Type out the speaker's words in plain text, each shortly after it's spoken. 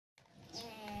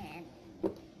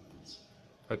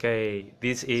Okay,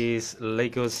 this is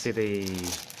Lego City.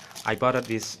 I bought it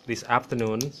this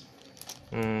afternoon.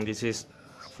 This is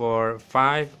for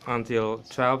 5 until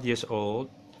 12 years old.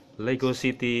 Lego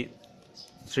City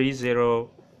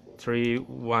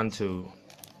 30312.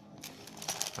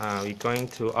 We're going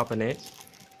to open it.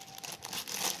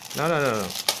 No.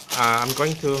 I'm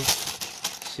going to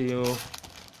show you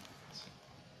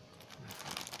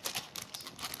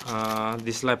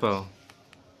this label.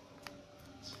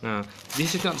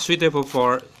 This is not suitable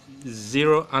for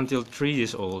 0 until 3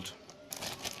 years old.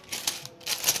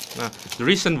 The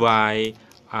reason why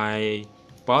I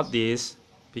bought this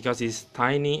because it's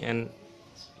tiny and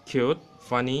cute,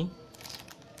 funny.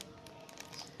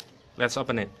 Let's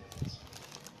open it.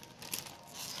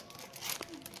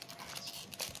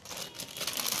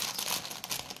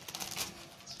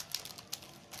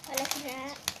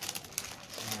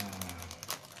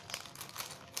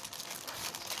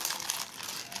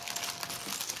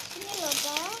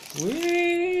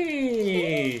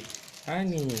 Wee,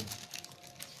 tiny.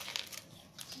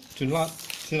 Do not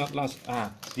lose.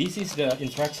 This is the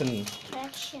instruction.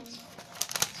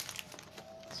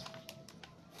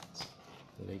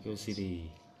 Lego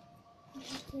City.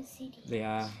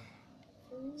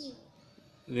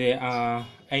 There are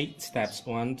 8 steps.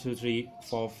 1, 2, 3,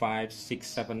 4, 5, 6,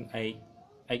 7, 8.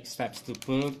 8 steps to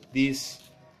build this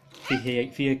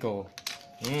vehicle.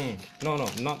 No,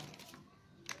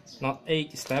 not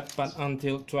 8 steps, but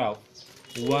until 12.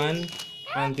 1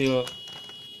 until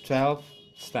 12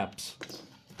 steps.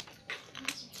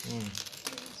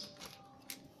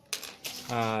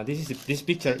 This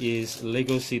picture is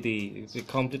Lego City, the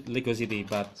complete Lego City,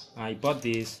 but I bought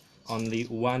this only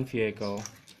one vehicle.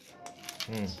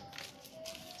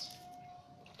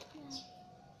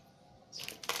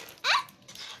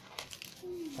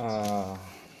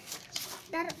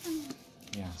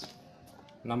 Yeah.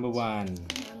 Number one,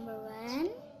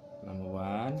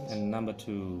 and number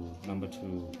two.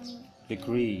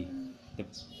 Degree.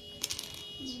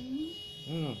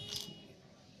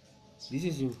 This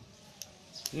is you.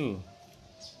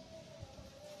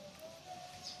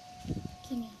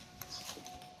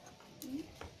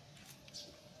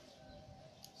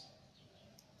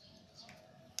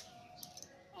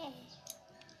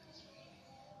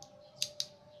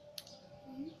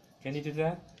 Can you do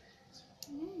that?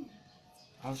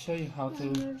 I'll show you how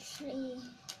to.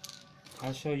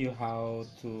 I'll show you how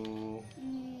to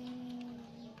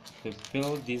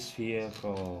build this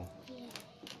vehicle.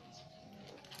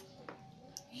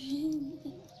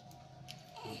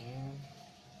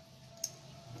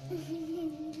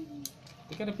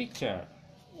 Look at the picture.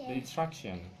 The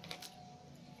instruction.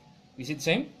 Is it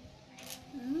same?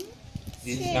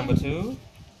 This is number 2,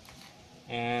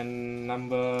 and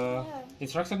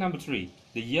instruction number 3.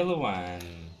 The yellow one.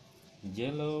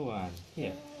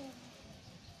 Here.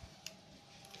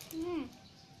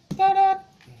 Ta-da!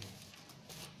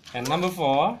 And number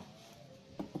 4.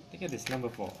 Look at this, number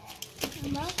 4.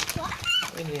 Number 4.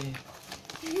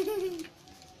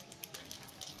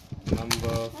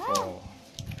 Number 4.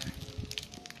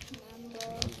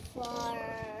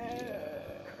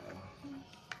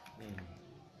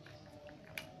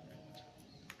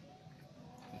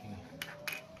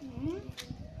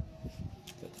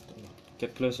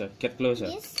 Get closer.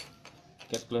 Yes.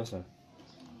 Get closer.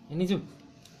 Ini tuh.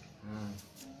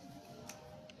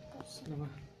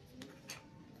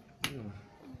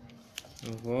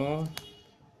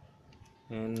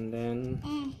 And then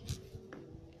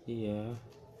here.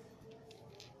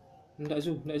 Enggak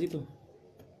situ.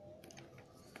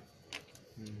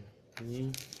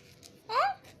 Ini.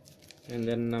 And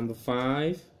then number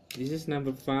 5. This is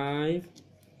number 5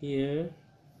 here.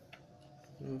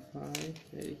 Number 5,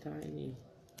 very tiny.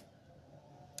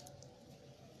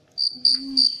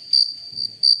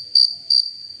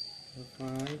 Number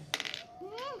 5.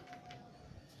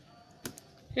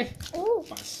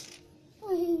 Pas.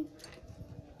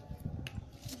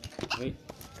 Wait.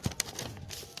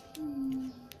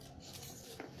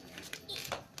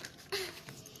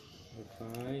 Number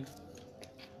 5.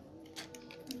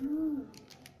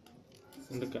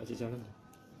 Mendekat si jalan.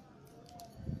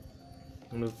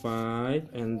 Number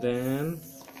 5, and then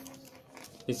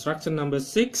instruction number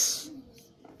 6.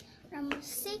 Number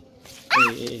 6.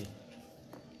 Hey.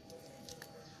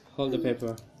 Hold the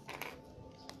paper.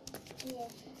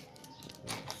 Yeah.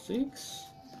 6.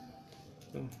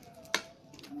 Number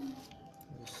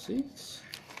 6.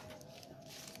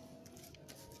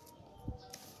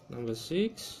 Number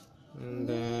 6, and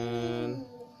then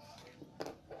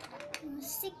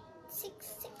 6.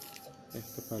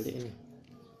 Kebalik ini.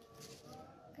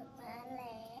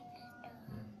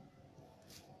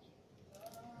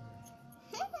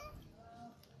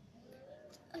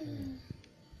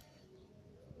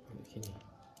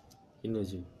 Ini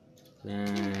Ju. Nah,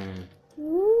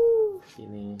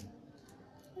 ini.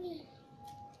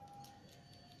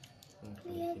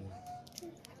 Lihat.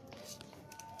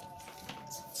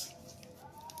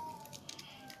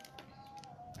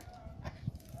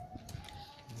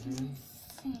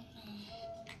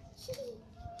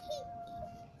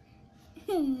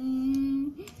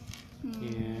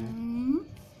 Yeah.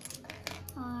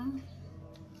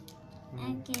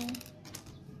 Okay.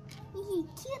 Ih,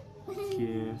 cute.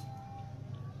 Yeah.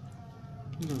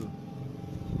 Look.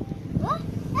 Wah,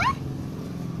 ah.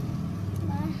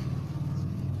 Nah.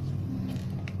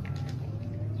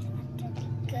 Ada 3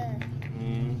 berarti.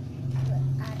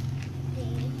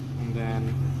 And then,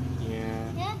 yeah.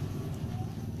 Ya.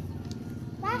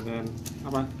 And then,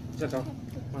 apa? Jatuh.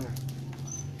 Mana?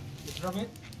 You drop it.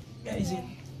 Where is it?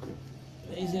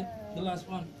 Where is it? The last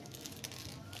one.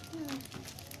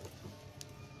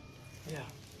 Yeah.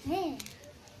 Hey.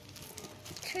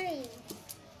 3.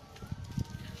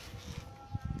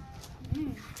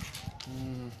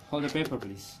 Hold the paper,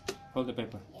 please. Hold the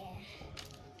paper. Yeah.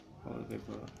 Hold the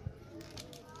paper.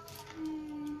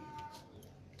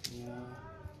 Yeah.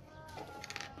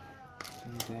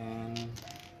 And then,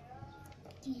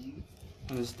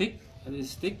 on the stick. On the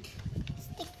stick.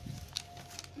 Stick.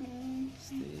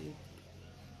 Stick.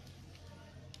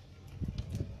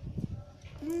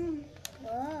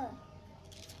 Wow.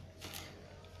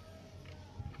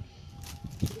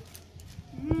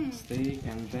 Stick,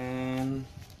 and then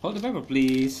hold the paper,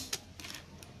 please.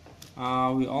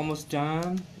 We almost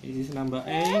done. This is number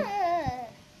 8.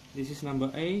 This is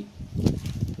number 8.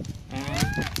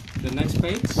 And the next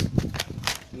page.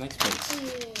 The next page.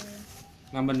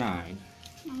 Number 9.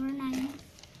 Number 9.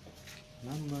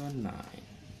 Number 9.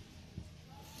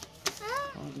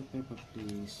 Hold the paper,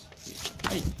 please.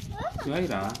 Hey,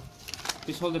 Zuhaira,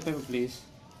 please hold the paper, please.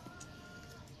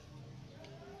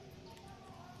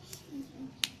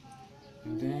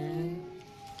 And then,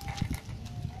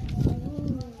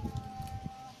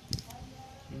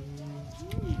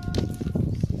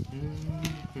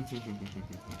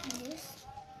 This.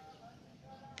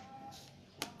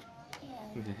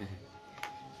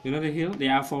 you know the heel?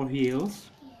 There are 4 heels.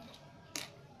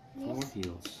 Yeah. 4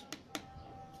 heels.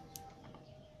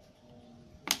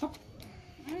 Up.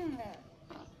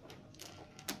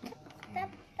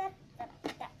 Tap, tap, tap,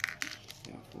 tap.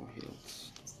 There are 4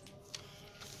 heels.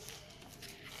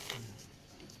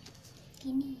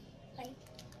 Gini. Like.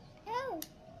 Oh.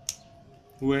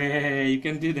 Way, you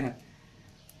can do that.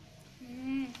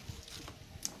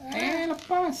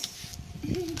 Lepas.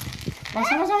 Pas.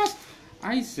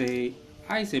 I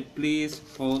say, please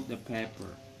hold the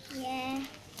paper. Yeah.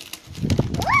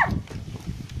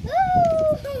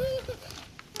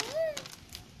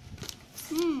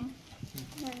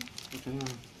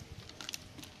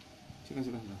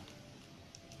 Sudah.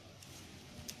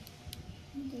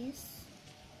 This.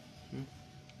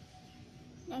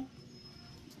 Like.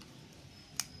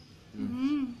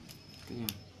 Tanya.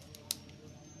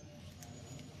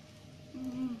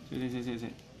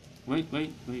 Say. Wait.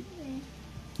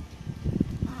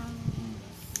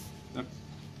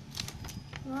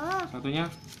 Wow.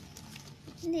 Satunya.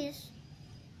 This.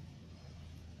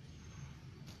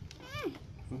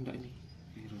 Oh, enggak ini.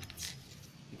 Biru.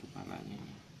 Ini kepalanya.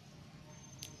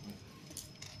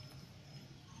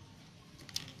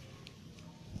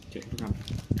 Cek rekam.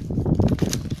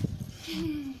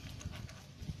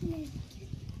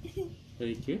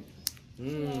 Very cute.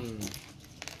 Oh.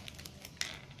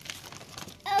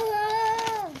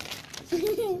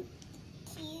 Cute.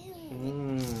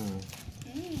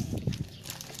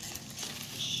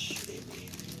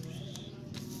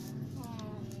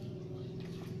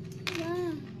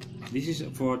 This is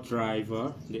for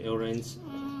driver, the orange.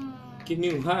 Give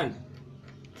me one.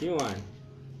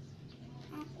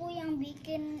 Aku yang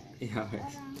bikin Yeah.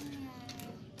 orangnya.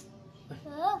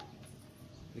 Oh.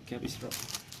 The cap is wrong.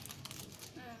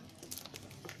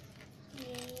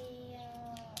 Iya.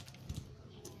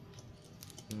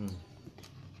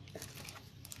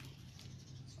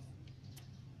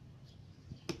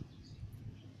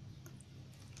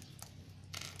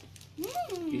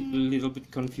 It's a little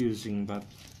bit confusing, but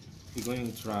we're going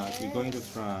to try. We're going to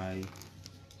try.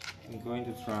 We're going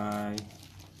to try.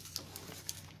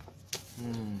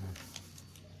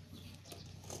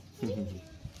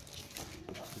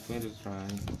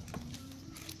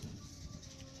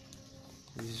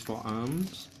 This is for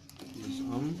arms. This is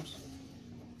arms.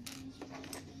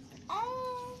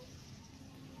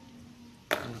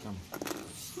 Come.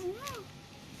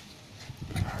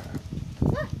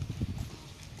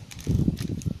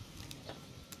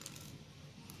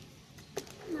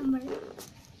 Number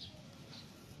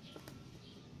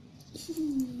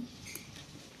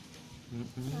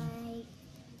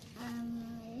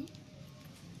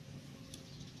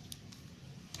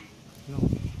No.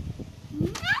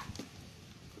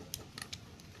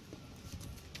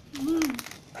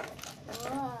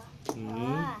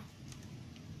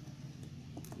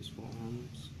 These four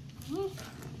arms.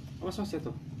 Awas mas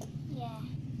jatuh. Yeah.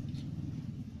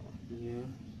 Yeah.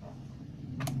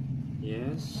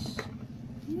 Yes.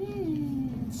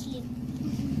 Sleep.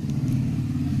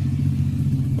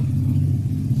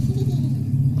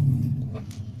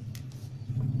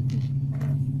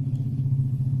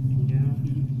 Yeah.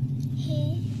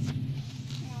 Hey.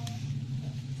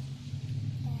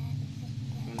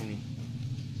 Mana nih?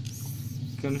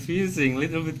 Confusing,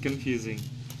 little bit confusing.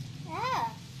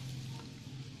 Ah.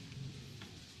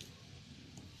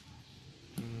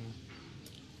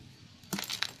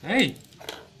 Hey,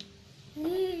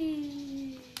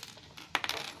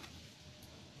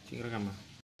 cing rekam ah.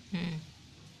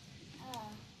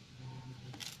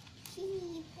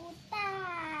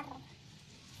 Putar.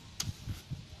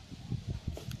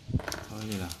 Oh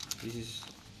ini lah. This is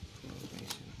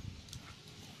formation.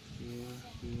 Here,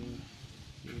 here,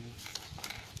 here,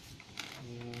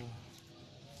 here.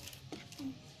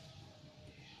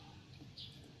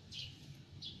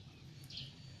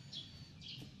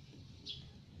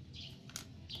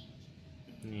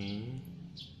 Nih.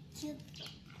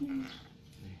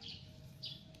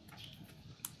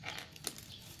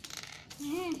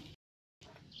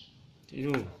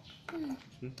 Itu.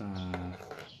 Bentar.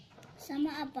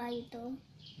 Sama apa itu?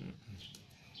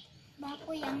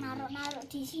 Baku yang naruh-naruh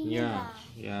di sini Ya, lah.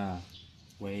 ya.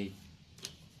 Wait.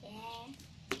 Yeah.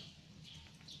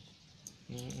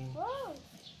 Mm-mm. Wow.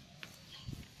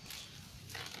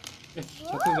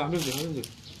 Satu ambil deh.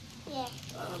 Yeah.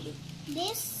 Ambil.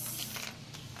 This.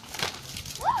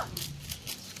 Wow.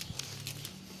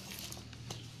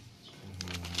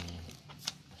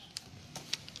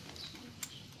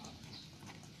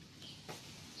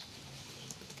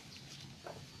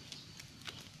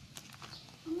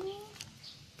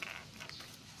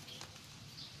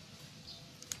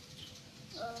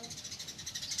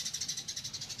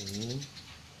 Ini.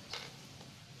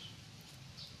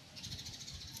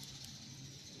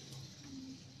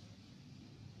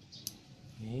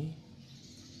 Ini.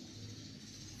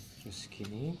 Terus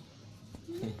gini.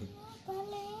 Balik.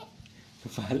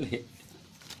 Kebalik.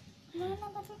 Mana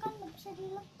tapi kan nggak bisa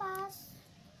dilepas.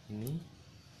 Ini.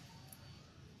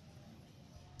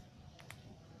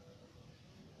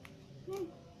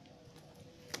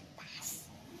 Lepas.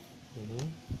 Ini.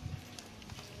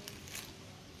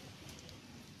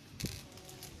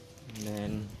 And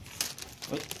then,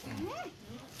 wait.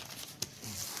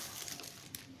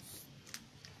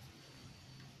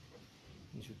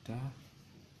 Ini sudah.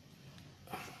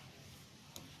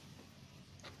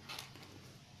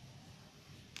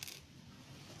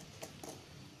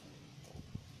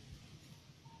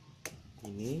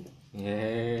 Ini,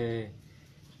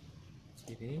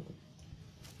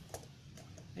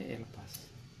 ini, lepas.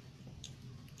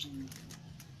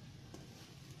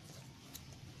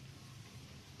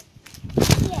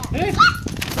 Iya. Eh,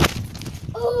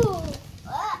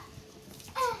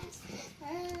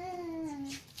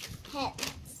 Head.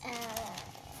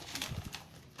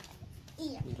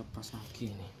 Iya. ini lepas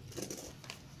lagi nih.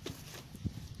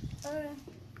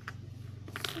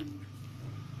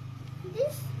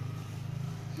 This.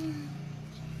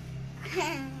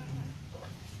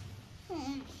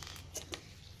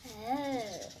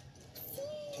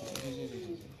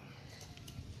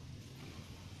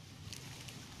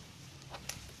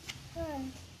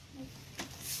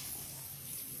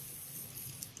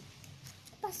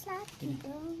 Pas lagi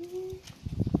dong.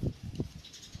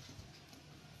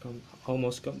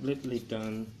 Almost completely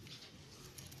done.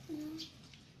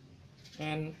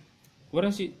 And what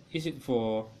is it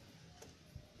for?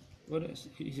 What is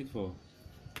it for?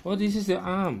 Oh, this is the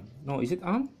arm. No, is it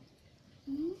arm?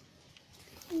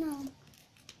 No.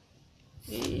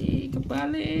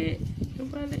 Kebalik.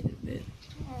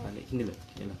 Balik ini loh.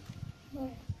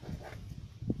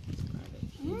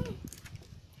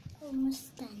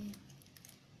 Almost done.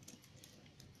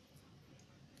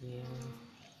 Yeah.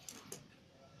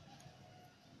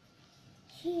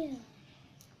 Here.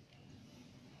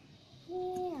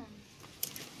 Here.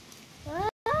 Ah.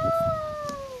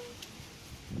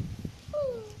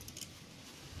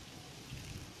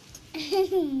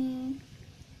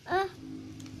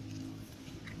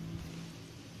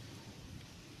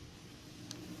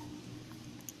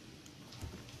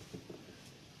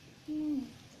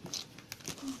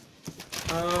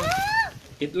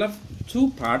 It left two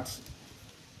parts,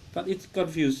 but it's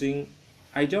confusing.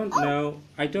 I don't know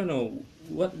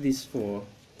what this for.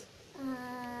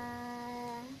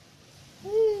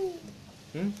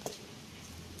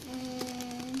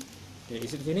 Okay,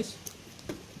 is it finished?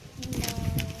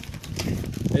 No.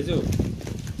 Hey Ju,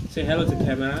 say hello to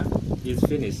camera. It's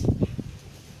finished.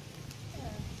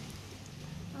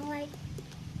 Like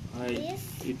Alright, this.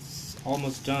 it's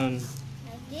almost done.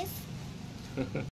 Like this.